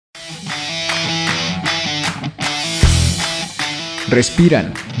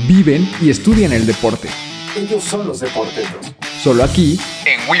Respiran, viven y estudian el deporte. Ellos son los deporteros. Solo aquí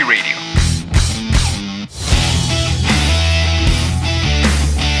en We Radio.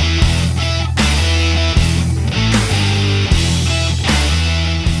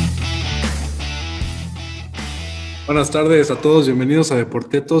 Buenas tardes a todos, bienvenidos a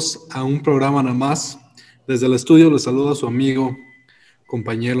Deportetos, a un programa nada más. Desde el estudio les saluda su amigo,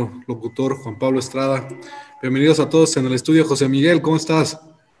 compañero, locutor Juan Pablo Estrada. Bienvenidos a todos en el estudio. José Miguel, ¿cómo estás?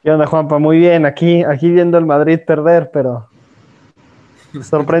 ¿Qué onda, Juanpa? Muy bien, aquí viendo el Madrid perder, pero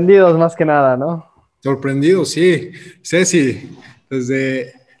sorprendidos más que nada, ¿no? Sorprendido, sí. Ceci,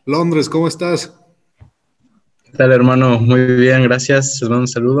 desde Londres, ¿cómo estás? ¿Qué tal, hermano? Muy bien, gracias. Les mando un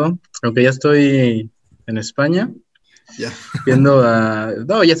saludo. Aunque ya estoy en España, Ya. viendo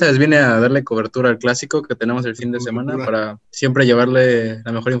No, ya sabes, vine a darle cobertura al clásico que tenemos el fin de semana para siempre llevarle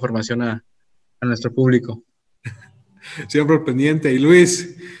la mejor información a nuestro público. Siempre pendiente. Y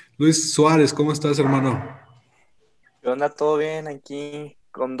Luis Suárez, ¿cómo estás, hermano? ¿Qué onda? ¿Todo bien? Aquí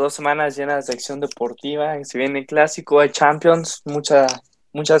con 2 semanas llenas de acción deportiva. Se viene el clásico, hay Champions,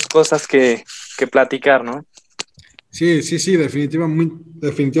 muchas cosas que platicar, ¿no? Sí,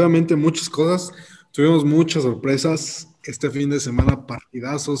 definitivamente muchas cosas. Tuvimos muchas sorpresas este fin de semana,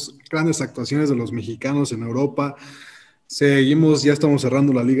 partidazos, grandes actuaciones de los mexicanos en Europa. Ya estamos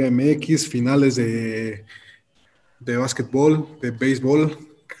cerrando la Liga MX, finales de básquetbol, de béisbol.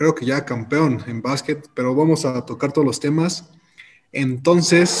 Creo que ya campeón en básquet, pero vamos a tocar todos los temas.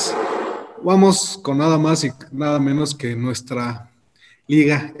 Entonces, vamos con nada más y nada menos que nuestra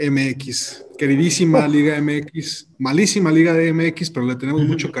Liga MX. Queridísima Liga MX, malísima Liga de MX, pero le tenemos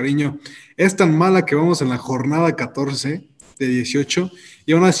mucho cariño. Es tan mala que vamos en la jornada 14 de 18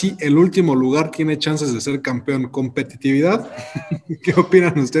 y aún así el último lugar tiene chances de ser campeón. ¿Competitividad? ¿Qué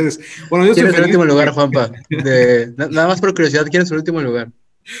opinan ustedes? Bueno, yo ¿Quién es el feliz último lugar, Juanpa? Nada más por curiosidad, ¿quién es el último lugar?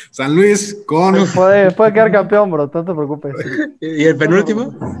 San Luis con Puede quedar campeón, bro, no te preocupes. ¿Y el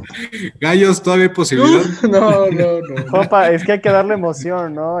penúltimo? Gallos, todavía hay posibilidad. No. Juanpa, es que hay que darle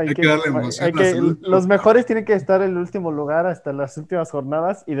emoción, ¿no? Hay que darle emoción. Los mejores tienen que estar en el último lugar hasta las últimas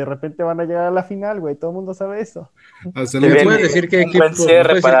jornadas y de repente van a llegar a la final, güey. Todo el mundo sabe eso. ¿Me puedes decir qué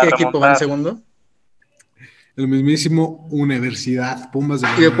equipo va en segundo? El mismísimo Universidad Pumas de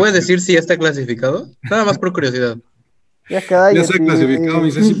la ¿Y me puedes decir si ya está clasificado? Nada más por curiosidad. Ya está clasificado,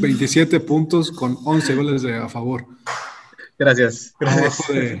 mi Ceci, 27 puntos con 11 goles a favor. Gracias.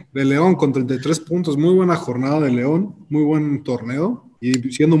 Abajo de León con 33 puntos. Muy buena jornada de León, muy buen torneo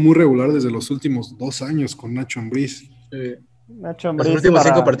y siendo muy regular desde los últimos 2 años con Nacho Ambriz. Nacho Ambriz los últimos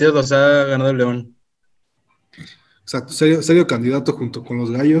 5 partidos los ha ganado el León. Exacto, serio candidato junto con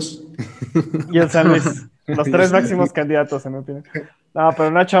los Gallos. Y el San Luis, los 3 máximos candidatos, en mi opinión. No,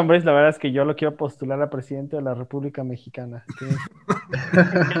 pero Nacho Ambriz, la verdad es que yo lo quiero postular a presidente de la República Mexicana.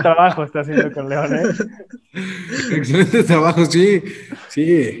 ¿Qué trabajo está haciendo con León, eh? Excelente trabajo, sí.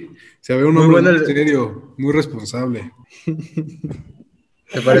 Se ve un hombre muy serio, muy responsable.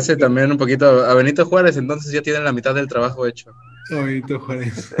 ¿Te parece también un poquito a Benito Juárez? Entonces ya tienen la mitad del trabajo hecho. A Benito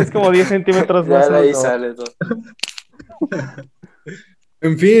Juárez. Es como 10 centímetros más alto. Ahí sale todo.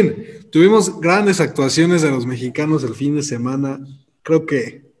 En fin, tuvimos grandes actuaciones de los mexicanos el fin de semana. Creo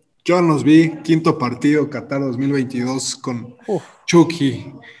que yo los vi, 5º partido Qatar 2022 con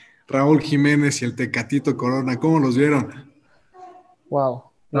Chucky, Raúl Jiménez y el Tecatito Corona. ¿Cómo los vieron? Wow.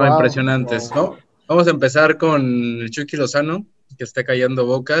 Impresionantes, ¿no? Vamos a empezar con el Chucky Lozano, que está callando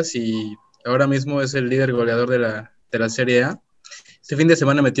bocas y ahora mismo es el líder goleador de la Serie A. Este fin de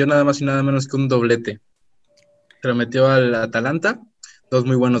semana metió nada más y nada menos que un doblete. Se lo metió al Atalanta, 2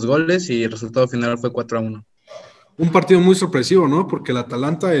 muy buenos goles y el resultado final fue 4-1. Un partido muy sorpresivo, ¿no? Porque el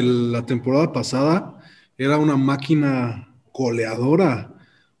Atalanta la temporada pasada era una máquina goleadora.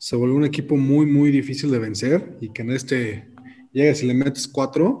 Se volvió un equipo muy, muy difícil de vencer y que en llegas y le metes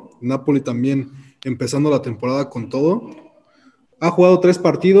 4. Napoli también empezando la temporada con todo. Ha jugado 3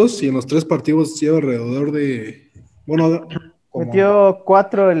 partidos y en los 3 partidos lleva alrededor de... Metió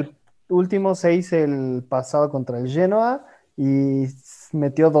 4 el último, 6 el pasado contra el Genoa y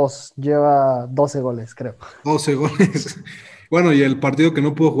metió 2, lleva 12 goles, creo. 12 goles. Bueno, y el partido que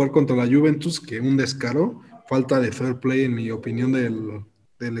no pudo jugar contra la Juventus, que un descaro, falta de fair play en mi opinión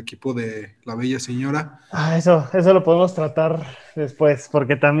del equipo de la Bella Señora. Eso lo podemos tratar después,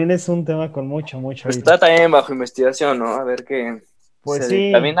 porque también es un tema con mucho. Está también bajo investigación, ¿no? A ver qué... Pues ¿se sí.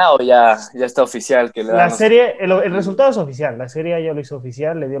 dictamina o ya está oficial? Que La serie, el resultado es oficial. La serie ya lo hizo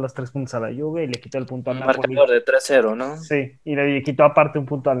oficial, le dio los 3 puntos a la Juve y le quitó el punto al Napoli. Marcador de 3-0, ¿no? Sí, y le quitó aparte un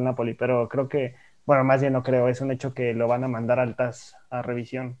punto al Napoli, pero creo que, bueno, más bien no creo, es un hecho que lo van a mandar al TAS a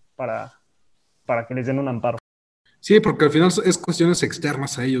revisión para que les den un amparo. Sí, porque al final es cuestiones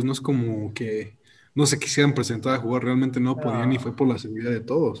externas a ellos, no es como que no se quisieran presentar a jugar, realmente no podían y fue por la seguridad de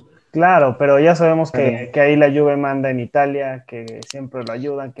todos. Claro, pero ya sabemos que ahí la Juve manda en Italia, que siempre lo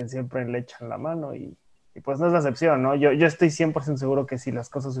ayudan, que siempre le echan la mano y pues no es la excepción, ¿no? Yo estoy 100% seguro que si las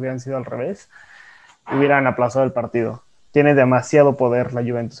cosas hubieran sido al revés, hubieran aplazado el partido. Tiene demasiado poder la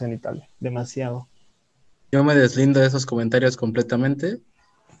Juventus en Italia, demasiado. Yo me deslindo de esos comentarios completamente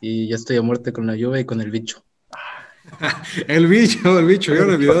y ya estoy a muerte con la Juve y con el bicho. El bicho, yo me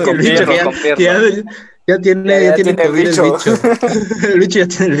olvidé El bicho que ya tiene COVID bicho. el bicho. El bicho ya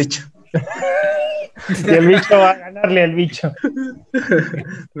tiene el bicho. Y el bicho va a ganarle al bicho.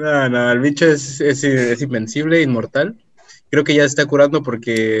 No, el bicho es invencible, inmortal. Creo que ya está curando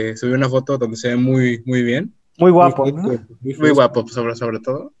porque subió una foto donde se ve muy, muy bien. Muy guapo, ¿no? Muy guapo, sobre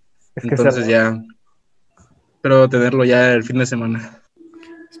todo. Es que entonces ya espero tenerlo ya el fin de semana.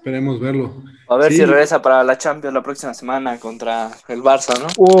 Esperemos verlo. A ver si regresa para la Champions la próxima semana contra el Barça, ¿no?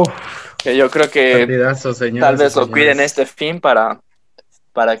 Que yo creo que Partidazo, señores, tal vez lo cuiden este fin para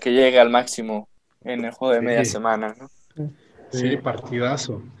que llegue al máximo en el juego de media semana, ¿no? Sí,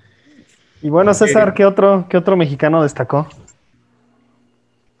 partidazo. Y bueno, César, ¿qué otro mexicano destacó?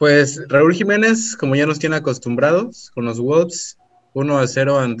 Pues Raúl Jiménez, como ya nos tiene acostumbrados con los Wolves,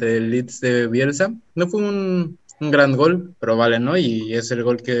 1-0 ante el Leeds de Bielsa. No fue un gran gol, pero vale, ¿no? Y es el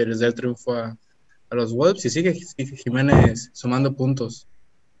gol que les da el triunfo a los Wolves y sigue Jiménez sumando puntos.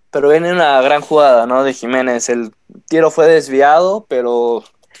 Pero viene una gran jugada, ¿no? De Jiménez. El tiro fue desviado, pero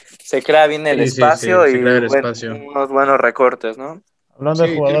se crea bien el espacio y unos buenos recortes, ¿no? Hablando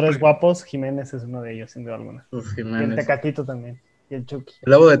de jugadores guapos, Jiménez es uno de ellos, sin duda alguna. Jiménez. Y el Tecatito también. Y el Chucky.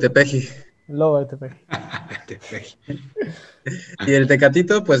 El lobo de Tepeji. El lobo de Tepeji. Y el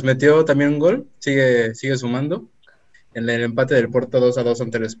Tecatito, pues metió también un gol. Sigue sumando. En el empate del Porto 2-2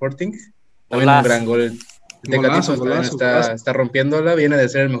 ante el Sporting. También un gran gol. El Tecatito también está rompiéndola. Viene de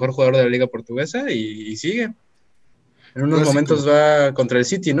ser el mejor jugador de la Liga Portuguesa y sigue. En unos momentos va contra el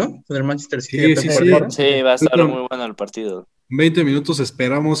City, ¿no? Contra el Manchester City. Sí, va a estar muy bueno el partido. 20 minutos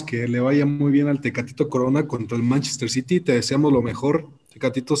esperamos que le vaya muy bien al Tecatito Corona contra el Manchester City. Te deseamos lo mejor.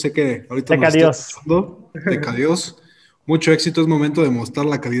 Tecatito, sé que ahorita nos está escuchando. Tecadios. Mucho éxito, es momento de mostrar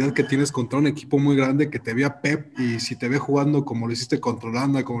la calidad que tienes contra un equipo muy grande que te vea Pep, y si te ve jugando como lo hiciste contra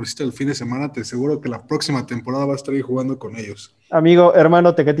Holanda, como lo hiciste el fin de semana, te aseguro que la próxima temporada va a estar ahí jugando con ellos. Amigo,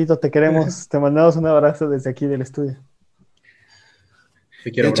 hermano Tecatito, te queremos. Te mandamos un abrazo desde aquí del estudio.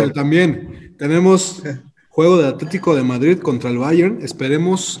 También tenemos juego de Atlético de Madrid contra el Bayern.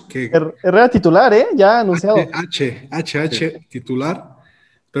 Esperemos que... Herrera titular, ya anunciado. HH titular.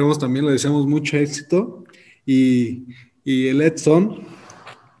 Esperemos, también le deseamos mucho éxito. Y el Edson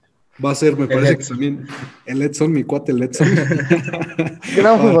va a ser, me parece que también, el Edson, mi cuate, el Edson.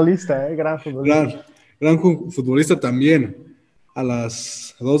 Gran futbolista, gran futbolista. Gran futbolista también. A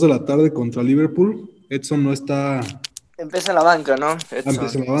las 2 de la tarde contra Liverpool. Edson no está... Empieza en la banca, ¿no?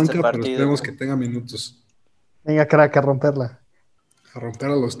 Empieza en la banca, pero esperemos que tenga minutos. Venga, crack, a romperla. A romper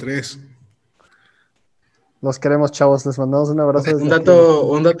a los tres. Los queremos, chavos. Les mandamos un abrazo. Un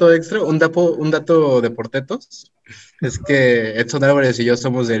dato extra, un dato de portetos, es que Edson Álvarez y yo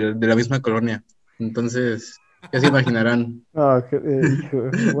somos de la misma colonia. Entonces, ¿qué se imaginarán?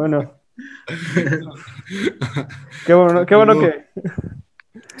 Bueno. Qué bueno que...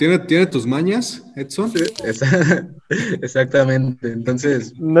 ¿Tiene tus mañas, Edson? Sí, exactamente.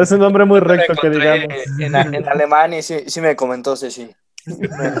 Entonces... No es un nombre muy recto que digamos. En Alemania sí me comentó Ceci. Me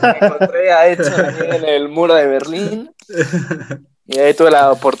encontré a Edson en el muro de Berlín y ahí tuve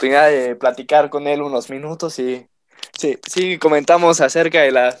la oportunidad de platicar con él unos minutos y sí comentamos acerca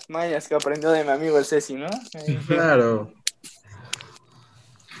de las mañas que aprendió de mi amigo el Ceci, ¿no? Claro.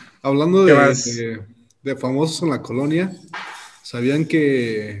 Hablando de famosos en la colonia, ¿sabían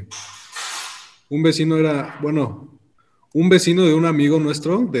que un vecino de un amigo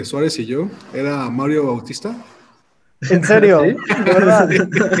nuestro, de Suárez y yo, era Mario Bautista? ¿En serio? ¿Sí? De verdad.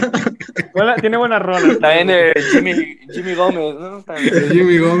 Tiene buena rola. También Jimmy Gómez, ¿no?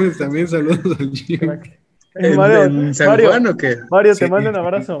 Jimmy Gómez, también saludos al Jimmy. ¿En San Juan o qué? Mario, te mando un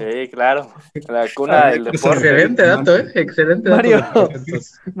abrazo. Sí, claro. La cuna del deporte. Excelente dato, Excelente dato.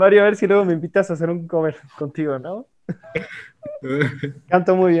 Mario, a ver si luego me invitas a hacer un cover contigo, ¿no?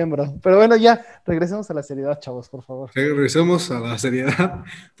 Canto muy bien, bro. Pero bueno, ya, regresemos a la seriedad, chavos, por favor. Regresemos a la seriedad.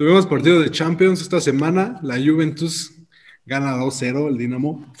 Tuvimos partido de Champions esta semana. La Juventus gana 2-0 el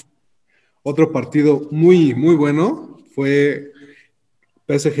Dinamo. Otro partido muy, muy bueno fue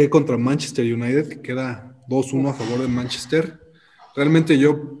PSG contra Manchester United, que queda 2-1 a favor de Manchester. Realmente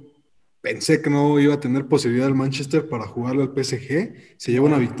yo pensé que no iba a tener posibilidad el Manchester para jugarle al PSG. Se lleva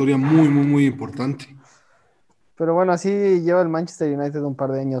una victoria muy, muy, muy importante. Pero bueno, así lleva el Manchester United un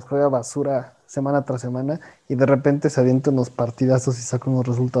par de años, juega basura semana tras semana y de repente se avienta unos partidazos y saca unos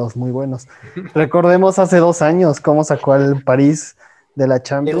resultados muy buenos. Recordemos hace 2 años cómo sacó al París de la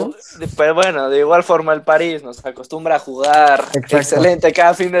Champions. Pero bueno, de igual forma el París nos acostumbra a jugar Exacto. excelente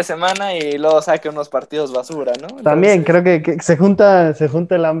cada fin de semana y luego saca unos partidos basura, ¿no? Entonces, También creo que se junta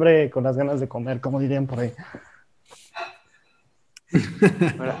el hambre con las ganas de comer, como dirían por ahí.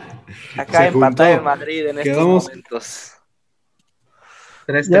 bueno, acá empatar el Madrid en estos momentos.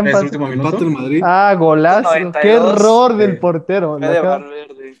 3-3, último minuto. Empate en Madrid. Ah, golazo. 92, Qué error del portero. Fue de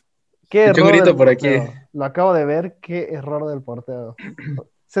Valverde. Qué Escuché un error grito del por aquí. portero. Lo acabo de ver, qué error del portero.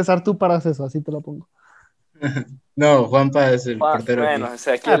 César, tú paras eso, así te lo pongo. No, Juanpa es el portero Bueno, aquí. o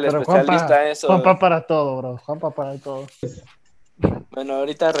sea, aquí el pero especialista en eso. Juanpa para todo, bro. Juanpa para todo. Bueno,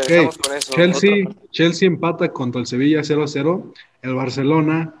 ahorita regresamos con eso. Chelsea empata contra el Sevilla 0-0. El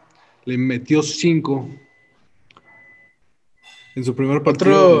Barcelona le metió 5 en su primer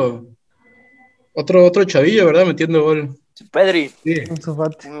partido. Otro chavillo, ¿verdad? Metiendo gol. Pedri. Sí.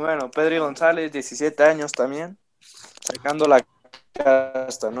 Muy bueno. Pedri González, 17 años también. Sacando la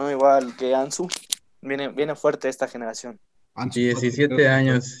casta, ¿no? Igual que Ansu. Viene fuerte esta generación. 17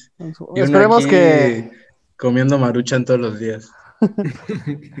 años. Y Esperemos que comiendo Maruchan todos los días.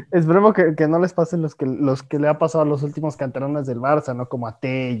 Esperemos que no les pasen los que le ha pasado a los últimos canteranos del Barça, ¿no? Como a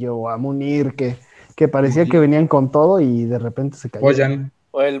Tello o a Munir, que parecía que venían con todo y de repente se cayeron. Boyan.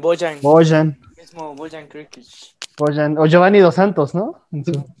 O el Bojan. Bojan. El mismo Bojan Krikic. Bojan. O Giovanni Dos Santos, ¿no?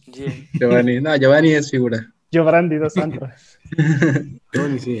 Giovanni es figura. Giovanni Dos Santos.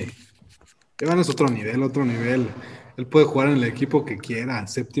 Giovanni sí. Giovanni es otro nivel. Él puede jugar en el equipo que quiera,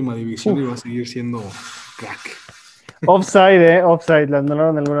 séptima división, y va a seguir siendo crack. Offside, le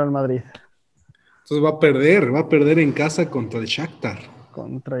anularon el gol al Madrid. Entonces va a perder en casa contra el Shakhtar.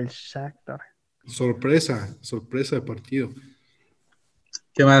 Sorpresa de partido.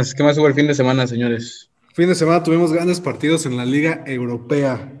 ¿Qué más hubo el fin de semana, señores? Fin de semana tuvimos grandes partidos en la Liga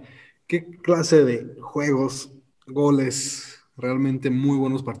Europea. ¿Qué clase de juegos, goles? Realmente muy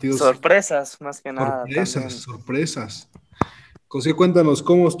buenos partidos. Sorpresas, más que nada. Sorpresas. José, cuéntanos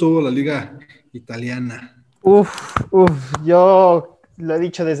cómo estuvo la Liga Italiana. Yo lo he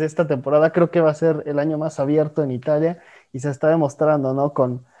dicho desde esta temporada, creo que va a ser el año más abierto en Italia y se está demostrando, ¿no?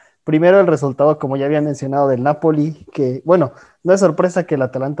 Con primero el resultado, como ya había mencionado, del Napoli, que, bueno, no es sorpresa que el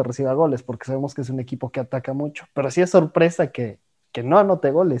Atalanta reciba goles, porque sabemos que es un equipo que ataca mucho, pero sí es sorpresa que no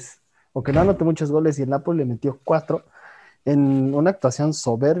anote goles, o que no anote muchos goles, y el Napoli le metió 4 en una actuación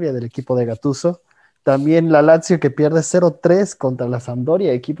soberbia del equipo de Gattuso. También la Lazio, que pierde 0-3 contra la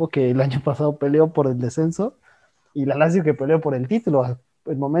Sampdoria, equipo que el año pasado peleó por el descenso, y la Lazio que peleó por el título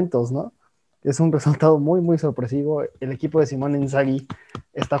en momentos, ¿no? Es un resultado muy, muy sorpresivo. El equipo de Simone Inzaghi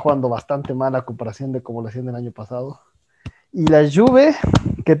está jugando bastante mal a comparación de como lo hacían el año pasado. Y la Juve,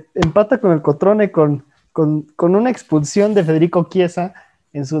 que empata con el Crotone con una expulsión de Federico Chiesa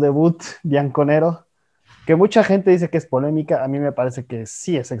en su debut bianconero, que mucha gente dice que es polémica. A mí me parece que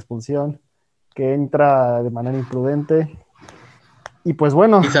sí es expulsión, que entra de manera imprudente. Y pues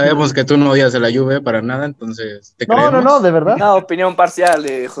bueno. Y sabemos que tú no odias a la Juve para nada, entonces te creemos. No, de verdad. Una opinión parcial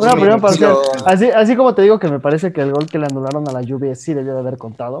de José. Una opinión parcial. Así como te digo que me parece que el gol que le anularon a la Juve sí debió de haber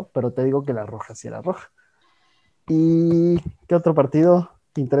contado, pero te digo que la roja sí era roja. ¿Y qué otro partido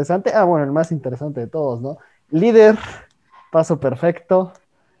interesante? Bueno, el más interesante de todos, ¿no? Líder, paso perfecto,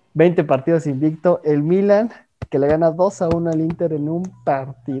 20 partidos invicto. El Milan, que le gana 2-1 al Inter en un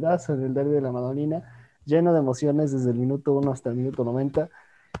partidazo en el derbi de la Madonina, lleno de emociones desde el minuto 1 hasta el minuto 90.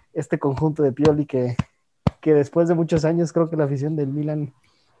 Este conjunto de Pioli que después de muchos años creo que la afición del Milan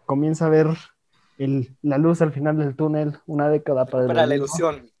comienza a ver la luz al final del túnel, una década para Recupera la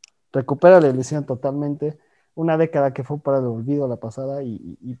ilusión. Recupera la ilusión totalmente, una década que fue para el olvido la pasada,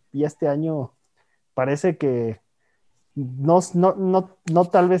 y este año parece que no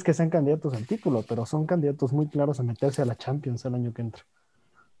tal vez que sean candidatos al título, pero son candidatos muy claros a meterse a la Champions el año que entra.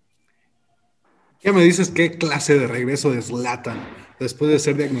 ¿Qué me dices qué clase de regreso de Zlatan después de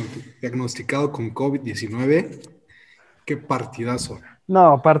ser diagnosticado con COVID-19? ¡Qué partidazo!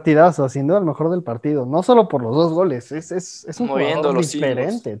 No, partidazo, sin duda el mejor del partido, no solo por los 2 goles, es un jugador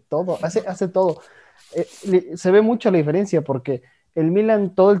diferente, todo, hace todo. Se ve mucho la diferencia porque el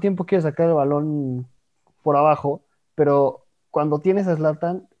Milan todo el tiempo quiere sacar el balón por abajo, pero cuando tienes a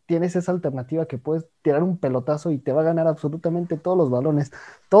Zlatan, tienes esa alternativa que puedes tirar un pelotazo y te va a ganar absolutamente todos los balones.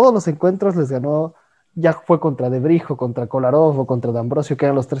 Todos los encuentros les ganó, ya fue contra De Vrij, contra Kolarov o contra D'Ambrosio, que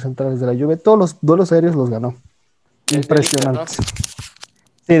eran los 3 centrales de la Juve. Todos los duelos aéreos los ganó. Impresionante.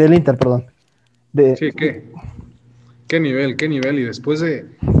 Sí, del Inter, perdón. Sí, qué nivel, qué nivel. Y después de,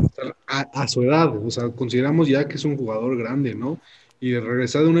 a su edad, o sea, consideramos ya que es un jugador grande, ¿no? Y de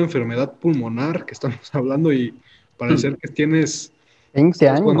regresar de una enfermedad pulmonar que estamos hablando y parecer que 20 estás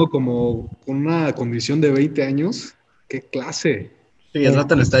años. jugando como con una condición de 20 años. ¿Qué clase? Sí,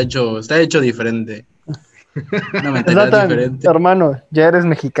 Zlatan está hecho diferente. Una mentalidad Zlatan, diferente. hermano, ya eres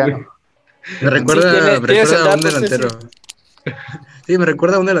mexicano. Me Sí, recuerda tienes el a un dato, Ceci. delantero. Sí, me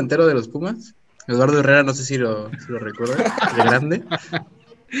recuerda a un delantero de los Pumas. Eduardo Herrera, no sé si lo recuerdas, de grande.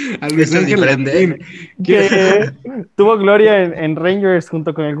 A Luis Esto es Ángel diferente. Landín. Que tuvo gloria en Rangers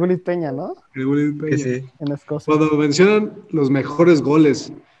junto con el Gullit Peña, ¿no? El Willy Sí, Peña. sí. En Escocia. Cuando mencionan los mejores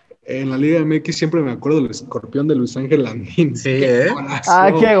goles en la Liga MX, siempre me acuerdo del escorpión de Luis Ángel Landín. Sí, ¡Qué ¿eh? golazo!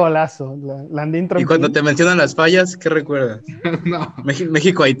 Ah, qué golazo. Landín Y cuando Trampín. te mencionan las fallas, ¿qué recuerdas? No,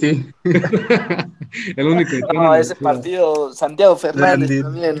 México-Haití. el único haitiano No, en la ese historia. partido, Santiago Fernández Landín.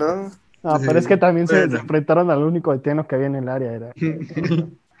 también, ¿no? No, pero es Sí. que también se Bueno. enfrentaron al único haitiano que había en el área. Era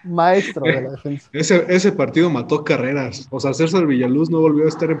maestro de la defensa. Ese partido mató carreras. O sea, César Villaluz no volvió a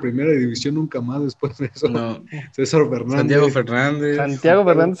estar en primera división nunca más después de eso. No. César Fernández. Santiago Fernández. Santiago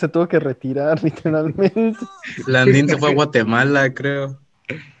Fernández se tuvo que retirar, literalmente. Landín se fue a Guatemala, creo.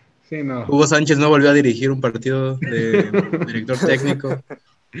 Sí, no. Hugo Sánchez no volvió a dirigir un partido de director técnico.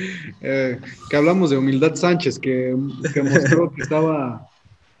 Que hablamos de Humildad Sánchez, que mostró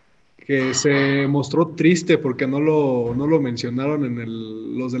que se mostró triste porque no lo mencionaron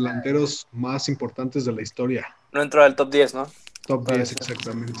en los delanteros más importantes de la historia. No entró al top 10, ¿no? Top 10, Parece.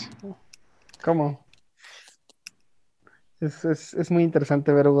 exactamente. ¿Cómo? Es muy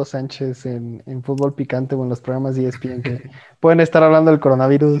interesante ver a Hugo Sánchez en Fútbol Picante o en los programas de ESPN que pueden estar hablando del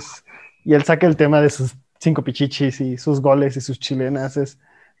coronavirus y él saca el tema de sus 5 pichichis y sus goles y sus chilenas. Es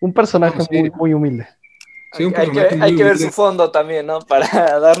un personaje No, sí. muy, muy humilde. Sí, un Hay personaje muy que ver humilde. su fondo también, ¿no?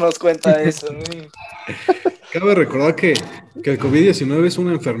 Para darnos cuenta de eso, ¿no? Cabe recordar que el COVID-19 es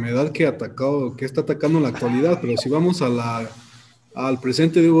una enfermedad que está atacando en la actualidad, pero si vamos al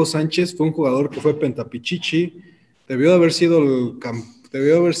presente de Hugo Sánchez, fue un jugador que fue pentapichichi, debió de haber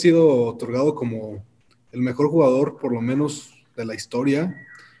sido otorgado como el mejor jugador, por lo menos de la historia,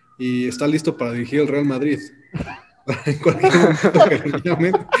 y está listo para dirigir el Real Madrid. En cualquier momento que lo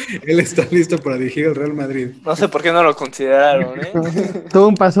llamen, él está listo para dirigir el Real Madrid. No sé por qué no lo consideraron, ¿eh? Tuvo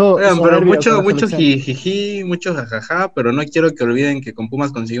un paso Oigan, pero soberbio con la mucho selección. jijiji, mucho jajaja, pero no quiero que olviden que con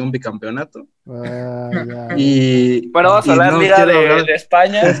Pumas consiguió un bicampeonato. Ya. Y, Bueno, vamos a y hablar no Liga quiero hablar, de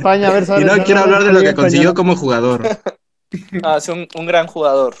España. De España, a ver, y Suárez, no quiero hablar de lo Liga que consiguió Española. como jugador. Ah, es un gran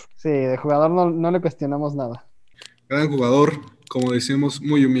jugador. Sí, de jugador no le cuestionamos nada. Gran jugador, como decimos,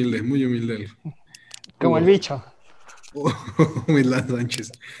 muy humilde él. Como el bicho. Humildad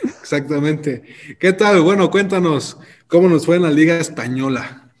Sánchez. Exactamente. ¿Qué tal? Bueno, cuéntanos cómo nos fue en la Liga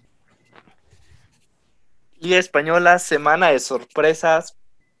Española. Liga Española, semana de sorpresas.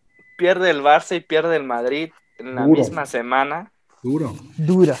 Pierde el Barça y pierde el Madrid en la Duro. misma semana. Duro.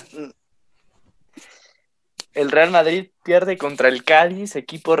 Dura. El Real Madrid pierde contra el Cádiz,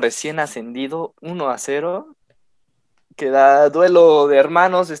 equipo recién ascendido, 1-0. Queda duelo de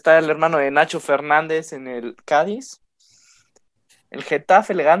hermanos, está el hermano de Nacho Fernández en el Cádiz. El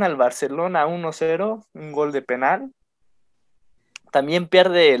Getafe le gana al Barcelona 1-0, un gol de penal. También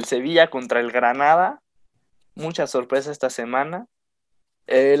pierde el Sevilla contra el Granada. Mucha sorpresa esta semana.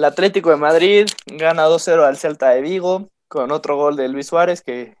 El Atlético de Madrid gana 2-0 al Celta de Vigo con otro gol de Luis Suárez,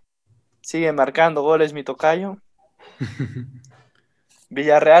 que sigue marcando goles mi tocayo.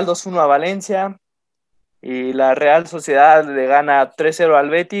 Villarreal 2-1 a Valencia. Y la Real Sociedad le gana 3-0 al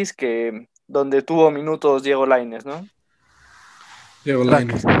Betis, donde tuvo minutos Diego Lainez, ¿no? Diego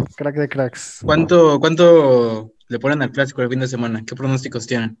Lainez. Crack de cracks. ¿Cuánto le ponen al clásico el fin de semana? ¿Qué pronósticos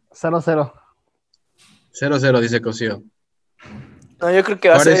tienen? 0-0. 0-0, dice Cosío. No, yo creo que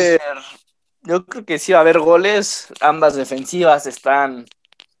va a Juárez. ser. Yo creo que sí va a haber goles. Ambas defensivas están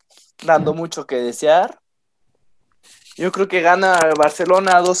dando mucho que desear. Yo creo que gana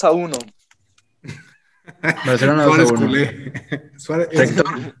Barcelona 2-1. Barcelona Suárez 2-1. culé. Suárez. Recto.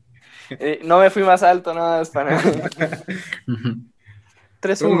 No me fui más alto, nada más para. Ujú.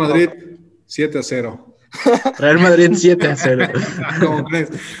 3-1. Real Madrid 7-0. Real Madrid 7-0. ¿Cómo crees?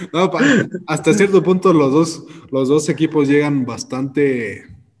 No, hasta cierto punto los dos equipos llegan bastante,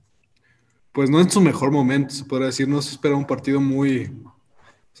 pues no en su mejor momento, se podría decir. No se espera un partido o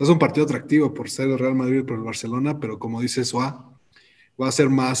sea, es un partido atractivo por ser el Real Madrid y por el Barcelona, pero como dice Suá, va a ser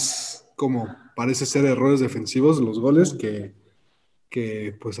más como parece ser errores defensivos los goles que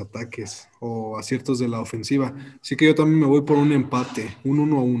pues ataques o aciertos de la ofensiva. Así que yo también me voy por un empate, un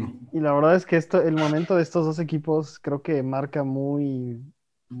 1-1. Y la verdad es que el momento de estos dos equipos creo que marca muy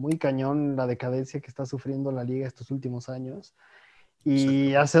muy cañón la decadencia que está sufriendo la liga estos últimos años.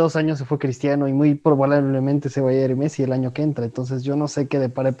 Y hace 2 años se fue Cristiano y muy probablemente se vaya a ir Messi el año que entra. Entonces yo no sé qué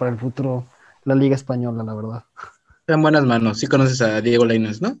depare para el futuro la liga española, la verdad. Está en buenas manos. Sí conoces a Diego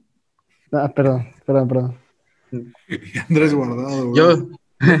Lainez, ¿no? Perdón. Y Andrés Guardado,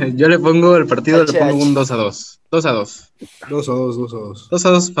 güey. Yo le pongo el partido, le pongo un 2-2. 2-2. 2-2, 2-2.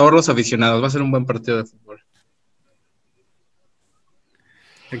 2-2, favor los aficionados. Va a ser un buen partido de fútbol.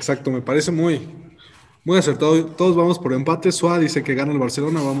 Exacto, me parece muy acertado. Todos vamos por empate. Suá dice que gana el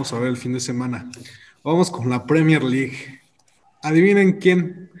Barcelona. Vamos a ver el fin de semana. Vamos con la Premier League. Adivinen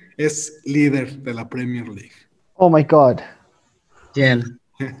quién es líder de la Premier League. Oh my God. ¿Quién?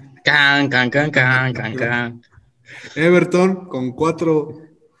 Can. Everton con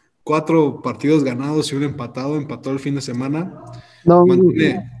cuatro partidos ganados y un empatado. Empató el fin de semana. No,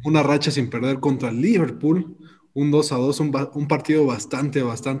 Mantiene una racha sin perder contra el Liverpool. Un 2-2, un partido bastante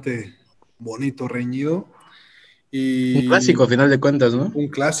bonito, reñido. Y Un clásico, a final de cuentas, ¿no? un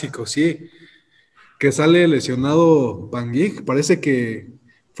clásico, sí. Que sale lesionado Van Dijk. Parece que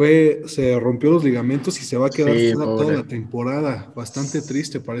se rompió los ligamentos y se va a quedar Sí, fuera pobre. toda la temporada. Bastante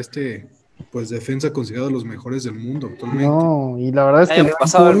triste para pues defensa considerado de los mejores del mundo actualmente. no, y la verdad es El que año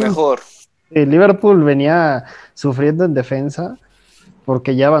pasado el mejor. el Liverpool venía sufriendo en defensa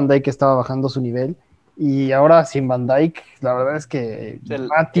porque ya Van Dijk estaba bajando su nivel y ahora sin Van Dijk, la verdad es que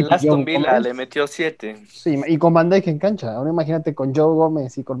Matip El y Aston Joe Villa Gómez, le metió 7. sí, y con Van Dijk en cancha. Ahora imagínate con Joe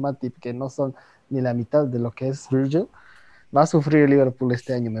Gómez y con Matip, que no son ni la mitad de lo que es Virgil, va a sufrir el Liverpool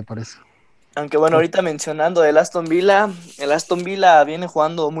este año, me parece. Aunque bueno, ahorita mencionando el Aston Villa viene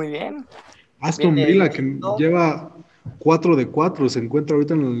jugando muy bien. Aston Viene Villa, que invicto. lleva 4 de 4, se encuentra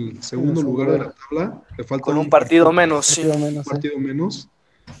ahorita en el segundo lugar de la tabla. Le falta Con un partido menos, sí. Partido menos, un partido menos,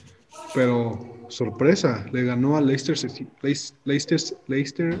 pero sorpresa, le ganó a Leicester,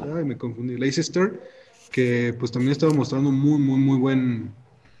 ay, me confundí, Leicester, que pues también estaba mostrando muy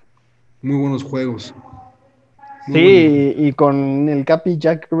buenos juegos. Muy Sí, y con el Capi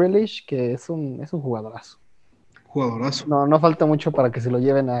Jack Grealish, que es un jugadorazo. jugadorazo. No falta mucho para que se lo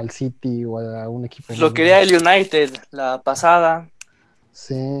lleven al City o a un equipo. Lo quería el United la pasada.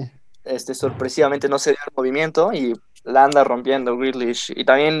 Sí. Sorpresivamente no se dio el movimiento y la anda rompiendo Grealish. Y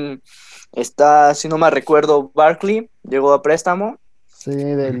también está, si no me recuerdo, Barkley llegó a préstamo. Sí,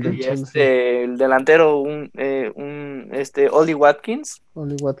 del Y Chelsea. el delantero, Oli Watkins,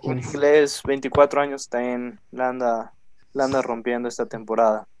 Oli un Watkins. inglés, 24 años, también la anda rompiendo esta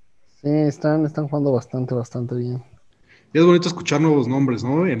temporada. Sí, están jugando bastante bien. Y es bonito escuchar nuevos nombres,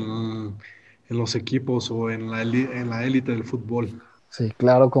 ¿no? En los equipos o en la élite del fútbol. Sí,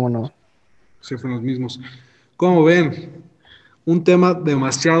 claro, cómo no. Siempre los mismos. ¿Cómo ven? Un tema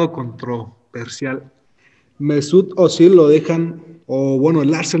demasiado controversial. Mesut Özil lo dejan, o bueno,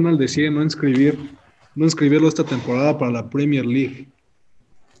 el Arsenal decide no inscribirlo esta temporada para la Premier League.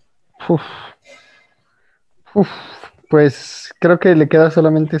 Pues creo que le queda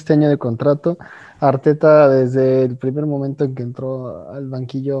solamente este año de contrato. Arteta, desde el primer momento en que entró al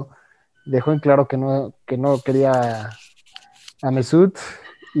banquillo, dejó en claro que no quería a Mesut.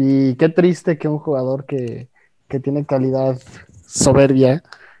 Y qué triste que un jugador que tiene calidad soberbia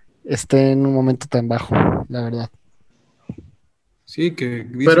esté en un momento tan bajo, la verdad. Sí, que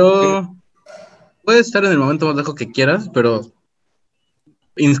dice Pero puedes estar en el momento más bajo que quieras, pero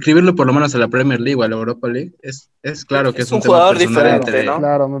inscribirlo por lo menos a la Premier League o a la Europa League es claro que Es es un un tema jugador personal diferente, ¿no?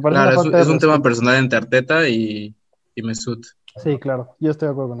 Claro, me parece Claro, una falta de es un tema respeto. personal entre Arteta y Mesut. Sí, claro, yo estoy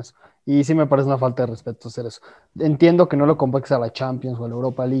de acuerdo con eso. Y sí me parece una falta de respeto hacer eso. Entiendo que no lo convoques a la Champions o a la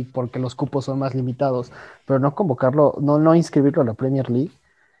Europa League porque los cupos son más limitados, pero no convocarlo, no inscribirlo a la Premier League,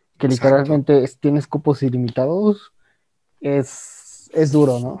 que Exacto. literalmente tienes cupos ilimitados, es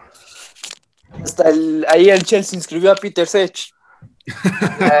duro, ¿no? Hasta ahí el Chelsea inscribió a Peter Sech. Puso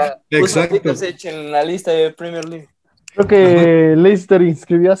a Exacto. Peter Sech en la lista de Premier League. Creo que Leicester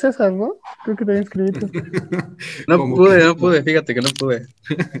inscribió a César, ¿no? Creo que también inscribí tú. No Como pude, fíjate que no pude.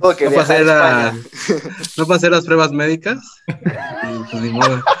 Tuvo que No viajar a España. no pasé las pruebas médicas y pues ni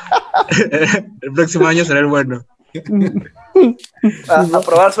modo. El próximo año será el bueno. A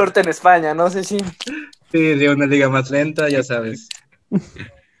probar suerte en España, no sé si. Sí, una liga más lenta, ya sabes.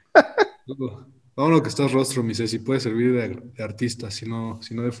 Vámonos que estás rostro, mi Ceci, puede servir de artista, sino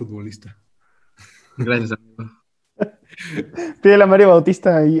de futbolista. Gracias, amigo. Pídele a Mario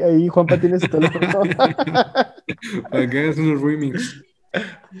Bautista, ahí Juanpa tiene su teléfono. Para que hagas unos remix.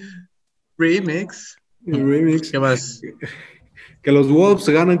 Remix. Remix. ¿Qué más? Que los Wolves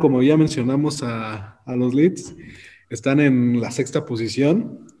ganan, como ya mencionamos, a los Leeds. Están en la 6ª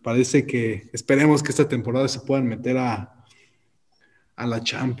posición. Parece que esperemos que esta temporada se puedan meter a a la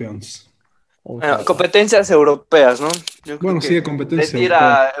Champions. Bueno, competencias europeas, ¿no? Yo creo Bueno, que sí, de competencias le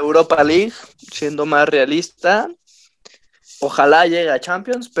tira a Europa League, siendo más realista. Ojalá llegue a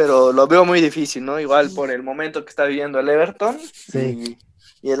Champions, pero lo veo muy difícil, ¿no? Igual por el momento que está viviendo el Everton Sí.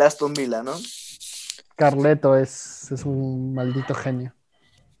 y el Aston Villa, ¿no? Carleto es un maldito genio.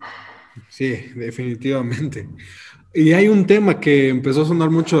 Sí, definitivamente. Y hay un tema que empezó a sonar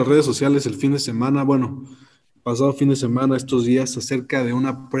mucho en las redes sociales el fin de semana, bueno, pasado fin de semana, estos días, acerca de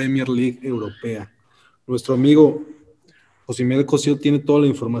una Premier League europea. Nuestro amigo José Miguel Cosío tiene toda la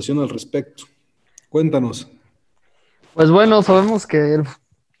información al respecto. Cuéntanos. Pues bueno, sabemos que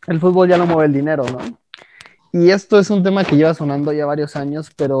el fútbol ya no mueve el dinero, ¿no? Y esto es un tema que lleva sonando ya varios años,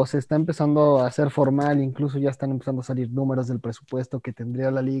 pero se está empezando a hacer formal, incluso ya están empezando a salir números del presupuesto que tendría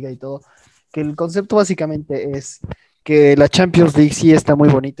la liga y todo, que el concepto básicamente es que la Champions League sí está muy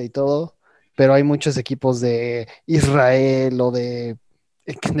bonita y todo, pero hay muchos equipos de Israel o de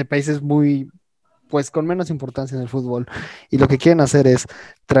países muy, pues con menos importancia en el fútbol, y lo que quieren hacer es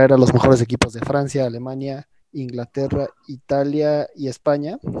traer a los mejores equipos de Francia, Alemania, Inglaterra, Italia y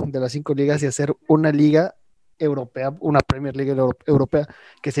España, de las 5 ligas, y hacer una liga europea, una Premier League europea,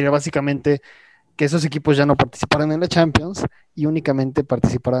 que sería básicamente que esos equipos ya no participaran en la Champions y únicamente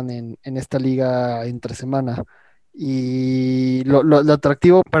participaran en esta liga entre semana. Y lo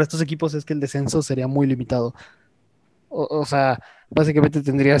atractivo para estos equipos es que el descenso sería muy limitado. O sea, básicamente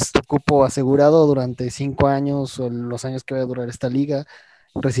tendrías tu cupo asegurado durante 5 años o los años que va a durar esta liga,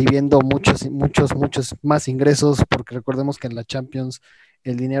 recibiendo muchos más ingresos, porque recordemos que en la Champions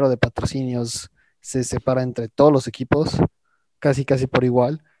el dinero de patrocinios se separa entre todos los equipos, casi por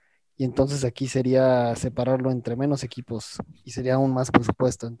igual, y entonces aquí sería separarlo entre menos equipos y sería aún más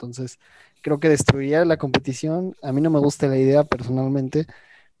presupuesto. Entonces, creo que destruiría la competición. A mí no me gusta la idea personalmente,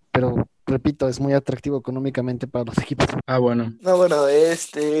 pero repito, es muy atractivo económicamente para los equipos. Ah, bueno. No, bueno,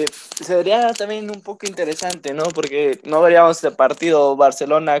 sería también un poco interesante, ¿no? Porque no veríamos este partido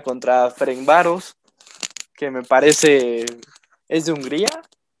Barcelona contra Ferencváros, que me parece es de Hungría,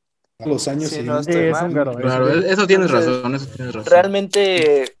 A los años si sí. no Sí, estoy es mal. húngaro. Claro, eso tienes Entonces, razón, eso tienes razón.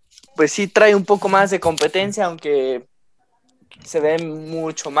 Realmente, pues sí trae un poco más de competencia, aunque se ven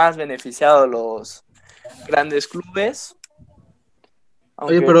mucho más beneficiados los grandes clubes.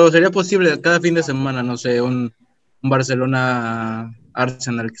 Oye, Aunque pero sería posible cada fin de semana, no sé, un Barcelona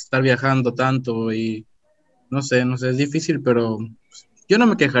Arsenal que estar viajando tanto y no sé, es difícil, pero yo no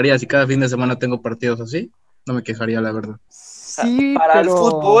me quejaría si cada fin de semana tengo partidos así, no me quejaría, la verdad. Sí, para el pero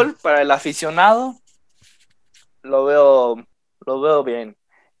fútbol, para el aficionado, lo veo, lo veo bien.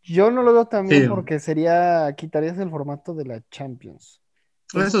 yo no lo veo tan bien Sí, porque quitarías el formato de la Champions.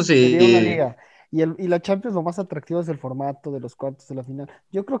 eso Sería una sí, liga. Y la Champions lo más atractivo es el formato de los cuartos de la final.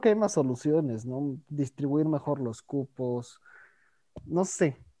 Yo creo que hay más soluciones, ¿no? Distribuir mejor los cupos, no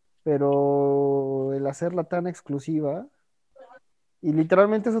sé, pero el hacerla tan exclusiva, y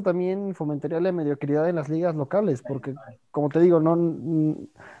literalmente eso también fomentaría la mediocridad en las ligas locales, porque como te digo, no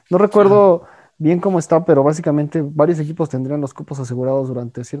recuerdo bien cómo está, pero básicamente varios equipos tendrían los cupos asegurados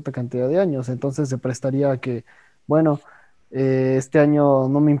durante cierta cantidad de años, entonces se prestaría a que, bueno, este año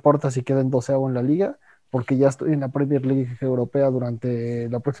no me importa si queda en 12º en la liga, porque ya estoy en la Premier League europea durante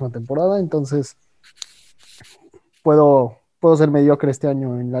la próxima temporada, entonces puedo ser mediocre este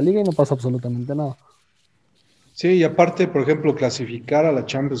año en la liga y no pasa absolutamente nada. Sí, y aparte, por ejemplo, clasificar a la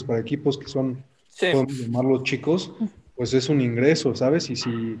Champions para equipos que son, Sí, podemos llamarlos chicos, pues es un ingreso, ¿sabes? Y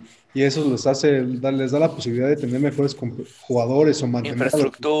eso les da la posibilidad de tener mejores jugadores o mantener a los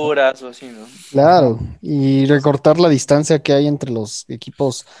jugadores. infraestructuras o así, ¿no? Claro, y recortar la distancia que hay entre los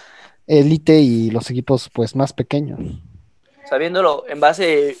equipos élite y los equipos pues más pequeños. Sabiéndolo, en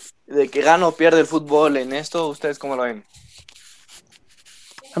base de que gana o pierde el fútbol en esto, ¿ustedes cómo lo ven?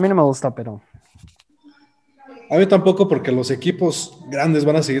 A mí no me gusta, pero A mí tampoco, porque los equipos grandes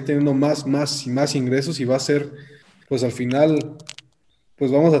van a seguir teniendo más y más ingresos y va a ser, pues al final,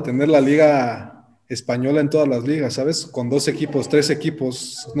 pues vamos a tener la liga española en todas las ligas, ¿sabes? Con 2 equipos, 3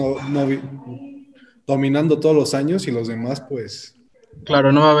 equipos dominando todos los años y los demás, pues,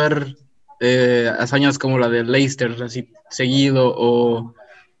 claro, no va a haber hazañas como la de Leicester, así seguido, o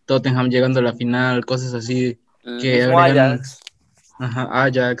Tottenham llegando a la final, cosas así El que mismo agregan, Ajax ajá,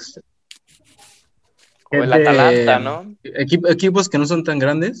 Ajax, o el Atalanta, ¿no? equipos que no son tan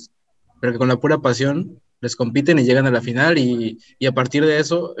grandes, pero que con la pura pasión les compiten y llegan a la final y a partir de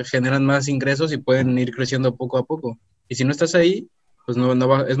eso generan más ingresos y pueden ir creciendo poco a poco. Y si no estás ahí, pues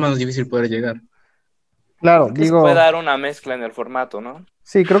es más difícil poder llegar. claro, Creo que se puede digo, dar una mezcla en el formato, ¿no?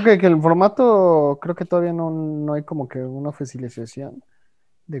 sí, creo que el formato, creo que todavía no hay como que una oficialización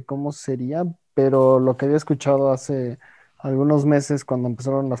de cómo sería, pero lo que había escuchado algunos meses cuando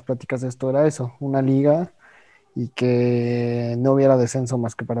empezaron las pláticas de esto era eso, una liga y que no hubiera descenso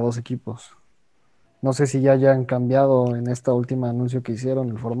más que para 2 equipos. No sé si ya hayan cambiado en esta última anuncio que hicieron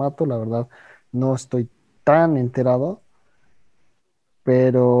el formato, la verdad no estoy tan enterado,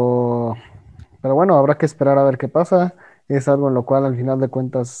 pero, pero bueno, habrá que esperar a ver qué pasa. Es algo en lo cual al final de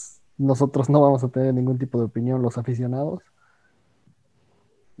cuentas nosotros no vamos a tener ningún tipo de opinión los aficionados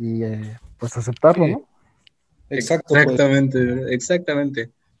y pues aceptarlo, Sí, ¿no? exacto, pues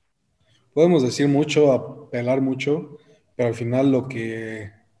Exactamente. podemos decir mucho, apelar mucho, pero al final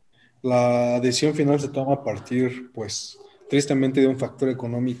la decisión final se toma a partir, pues, tristemente de un factor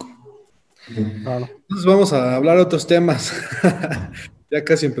económico. Claro. Entonces vamos a hablar de otros temas. Ya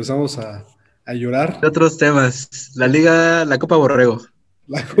casi empezamos a De llorar. otros temas, la Copa Borrego.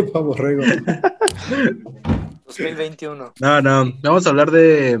 La Copa Borrego. 2021. No, vamos a hablar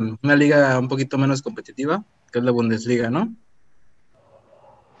de una liga un poquito menos competitiva, que es la Bundesliga, ¿no?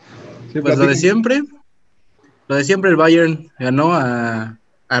 Sí, Pues lo de siempre el Bayern ganó a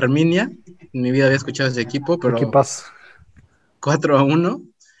Arminia. En mi vida había escuchado ese equipo, ¿Qué pero pasa? 4-1,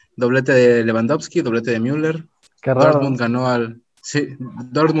 doblete de Lewandowski, doblete de Müller. Qué raro. Dortmund ganó al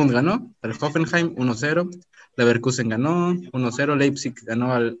Hoffenheim 1-0, Leverkusen ganó 1-0, Leipzig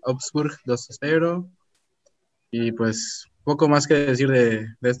ganó al Augsburg 2-0, y pues poco más que decir de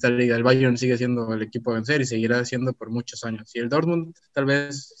esta liga. El Bayern sigue siendo el equipo a vencer y seguirá siendo por muchos años. Y el Dortmund tal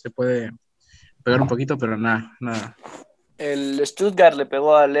vez se puede pegar un poquito, pero nada. El Stuttgart le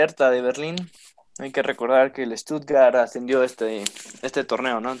pegó a Alerta de Berlín. Hay que recordar que el Stuttgart ascendió este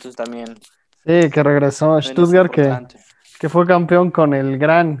torneo, ¿no? Entonces también Sí, que regresó a es Stuttgart, importante. que fue campeón con el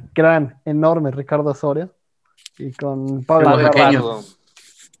gran, enorme Ricardo Osorio y con Pablo El Pablo oaxaqueño. Pardo.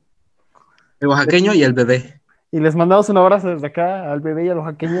 El oaxaqueño y el bebé. Y les mandamos un abrazo desde acá al bebé y al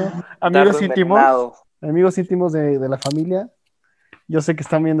oaxaqueño, Dardo envenenado. amigos íntimos de la familia. Yo sé que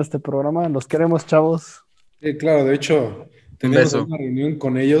están viendo este programa, los queremos, chavos. Sí, claro, de hecho, Un teníamos beso. una reunión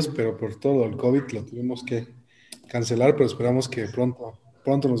con ellos, pero por todo el COVID lo tuvimos que cancelar, pero esperamos que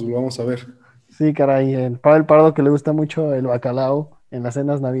pronto nos volvamos a ver. Sí, caray, el Pablo Pardo que le gusta mucho el bacalao en las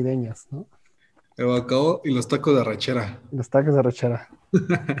cenas navideñas, ¿no? El bacao y los tacos de arrachera. Los tacos de rechera.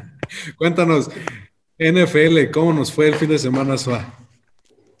 Cuéntanos, NFL, ¿cómo nos fue el fin de semana, Suá?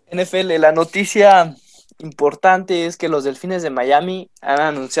 NFL, la noticia importante es que los Delfines de Miami han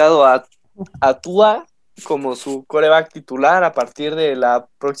anunciado a Tua como su quarterback titular a partir de la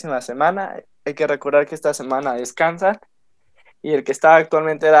próxima semana. Hay que recordar que esta semana descansa y el que estaba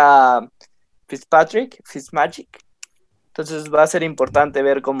actualmente era Fitzmagic. Entonces va a ser importante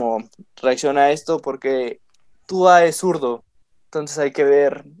ver cómo reacciona a esto porque Tua es zurdo. Entonces hay que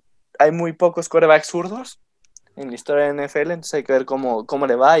ver, hay muy pocos quarterbacks zurdos en la historia de NFL, entonces hay que ver cómo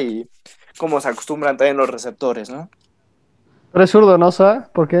le va y cómo se acostumbran también los receptores, ¿no? Pero es zurdo, ¿no, Sa?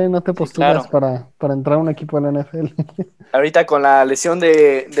 ¿Por qué no te Sí, postulas claro. para entrar a un equipo de la NFL? Ahorita con la lesión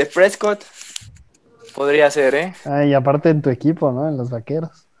de Prescott, podría ser, ¿eh? Y aparte en tu equipo, ¿no? En los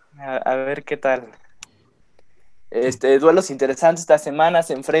vaqueros. A ver qué tal. Duelos interesantes esta semana.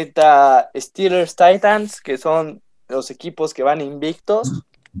 Se enfrenta Steelers Titans, que son los equipos que van invictos.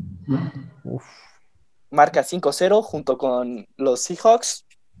 Uf. Marca 5-0 junto con los Seahawks.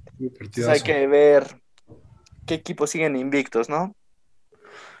 Entonces hay que ver qué equipos siguen invictos, ¿no?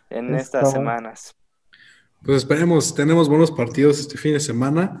 En Está estas bueno. semanas. Pues esperemos, tenemos buenos partidos este fin de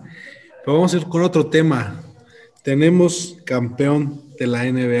semana, pero vamos a ir con otro tema. Tenemos campeón de la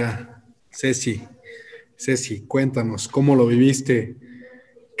NBA, Ceci, cuéntanos, ¿cómo lo viviste?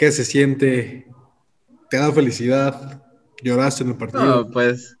 ¿Qué se siente? ¿Te da felicidad? ¿Lloraste en el partido? No,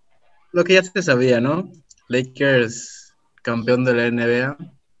 pues lo que ya se sabía, ¿no? Lakers, campeón de la NBA,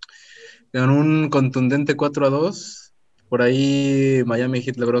 con un contundente 4-2. Por ahí Miami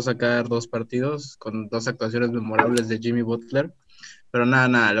Heat logró sacar 2 partidos con 2 actuaciones memorables de Jimmy Butler. Pero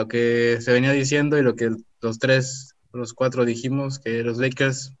nada, lo que se venía diciendo y lo que los 4 dijimos, que los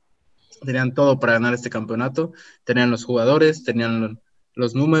Lakers tenían todo para ganar este campeonato. Tenían los jugadores, tenían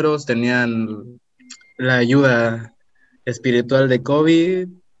los números, tenían la ayuda espiritual de Kobe,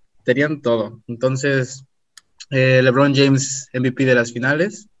 tenían todo. Entonces, LeBron James, MVP de las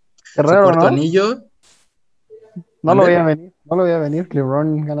finales, Qué su raro, cuarto ¿no? anillo. No lo ¿Mande? veía venir. No lo veía venir.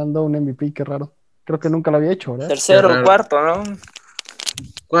 LeBron ganando un MVP, qué raro. Creo que nunca lo había hecho, ¿verdad? Tercero, raro. cuarto, ¿no?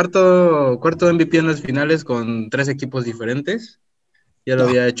 Cuarto MVP en las finales con 3 equipos diferentes. Ya lo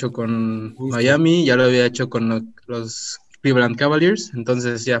había hecho con Justo. Miami, ya lo había hecho con los Cleveland Cavaliers.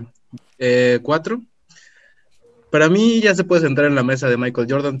 Entonces ya, 4. Para mí ya se puede sentar en la mesa de Michael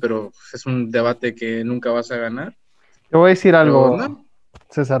Jordan, pero es un debate que nunca vas a ganar. Te voy a decir Pero algo, no,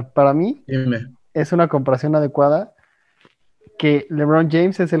 César. Para mí dime. es una comparación adecuada que LeBron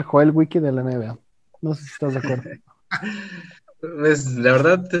James es el Joel Wiki de la NBA. No sé si estás de acuerdo. Pues, la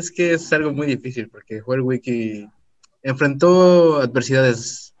verdad es que es algo muy difícil porque Joel Wiki enfrentó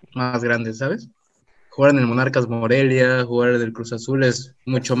adversidades más grandes, ¿sabes? Jugar en el Monarcas Morelia, jugar en el Cruz Azul es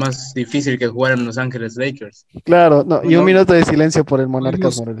mucho más difícil que jugar en Los Ángeles Lakers. Claro, no, y Bueno, un minuto de silencio por el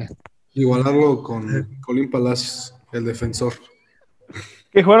Monarcas podemos- Morelia. Igualarlo con Colín Palacios, el defensor.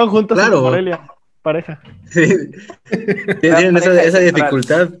 Que jugaron juntos Claro. en Morelia, pareja. Tienen pareja esa central.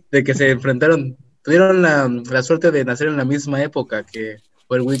 dificultad de que se enfrentaron, tuvieron la suerte de nacer en la misma época que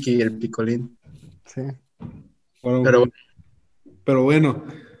fue el Wiki y el Picolín. Sí. Pero bueno,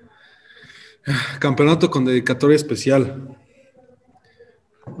 campeonato con dedicatoria especial.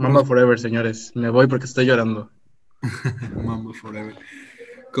 Mamba Forever, señores. Me voy porque estoy llorando. Mamba Forever.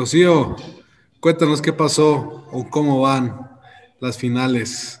 Cosío, cuéntanos qué pasó o cómo van las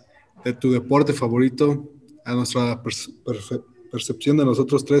finales de tu deporte favorito. A nuestra percepción de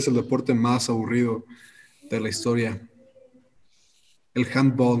nosotros tres, el deporte más aburrido de la historia. El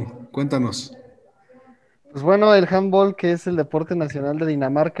handball. Cuéntanos. Pues bueno, el handball, que es el deporte nacional de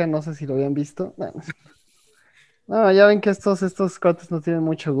Dinamarca, no sé si lo habían visto. No, ya ven que estos cuates no tienen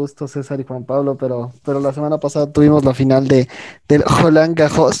mucho gusto, César y Juan Pablo, pero la semana pasada tuvimos la final del Roland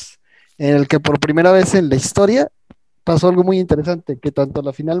Garros, en el que por primera vez en la historia pasó algo muy interesante, que tanto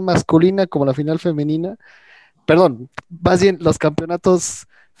la final masculina como la final femenina, perdón, más bien los campeonatos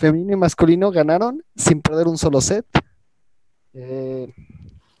femenino y masculino ganaron sin perder un solo set.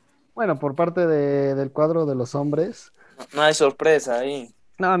 Bueno, por parte del cuadro de los hombres. No hay sorpresa ahí.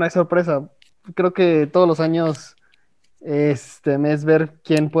 No hay sorpresa. Creo que todos los años es ver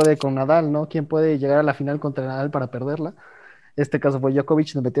quién puede con Nadal, ¿no? Quién puede llegar a la final contra Nadal para perderla. Este caso fue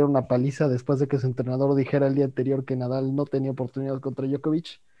Djokovic, le metieron una paliza después de que su entrenador dijera el día anterior que Nadal no tenía oportunidad contra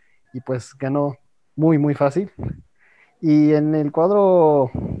Djokovic y pues ganó muy, muy fácil. Y en el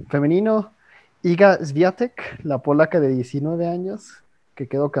cuadro femenino, Iga Swiatek, la polaca de 19 años, que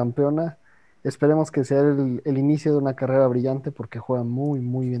quedó campeona. Esperemos que sea el inicio de una carrera brillante porque juega muy,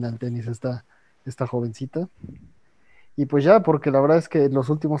 muy bien al tenis esta jovencita. Y pues ya, porque la verdad es que en los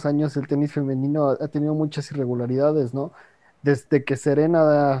últimos años el tenis femenino ha tenido muchas irregularidades, ¿no? Desde que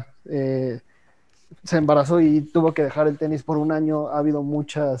Serena se embarazó y tuvo que dejar el tenis por un año, ha habido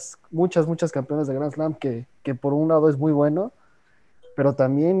muchas campeonas de Grand Slam que por un lado es muy bueno, pero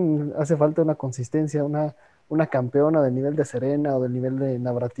también hace falta una consistencia, una campeona del nivel de Serena o del nivel de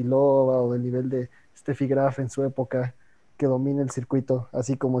Navratilova o del nivel de Steffi Graf en su época que domine el circuito,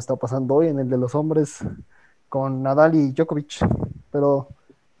 así como está pasando hoy en el de los hombres con Nadal y Djokovic. Pero,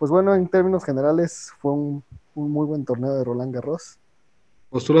 pues bueno, en términos generales fue un muy buen torneo de Roland Garros.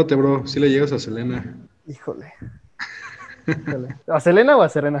 Postúlate, bro, si le llegas a Selena. Híjole. ¿A Selena o a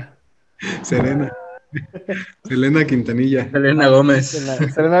Serena? Serena. Selena Quintanilla. Elena Gómez.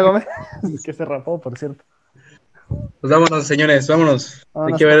 Selena Gómez, que se rapó, por cierto. Pues vámonos, señores, vámonos.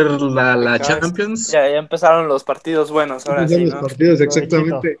 Hay que ver la Champions. Ya empezaron los partidos buenos, ahora sí, Los ¿no? partidos,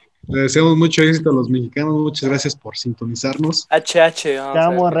 exactamente. Le deseamos mucho éxito a los mexicanos. Muchas gracias por sintonizarnos. HH. Te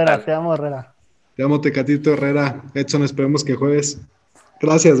amo, Herrera, te amo, Herrera. Te amo, Tecatito Herrera. Edson, esperemos que juegues.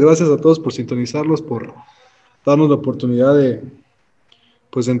 Gracias a todos por sintonizarlos, por darnos la oportunidad de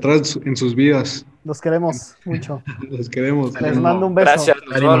pues entrar en sus vidas. Los queremos mucho. Los queremos. Les mando un beso. Gracias,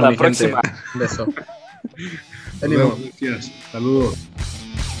 nos Ánimo, vemos la mi gente. próxima. Un beso. Nos vemos, gracias. Saludos.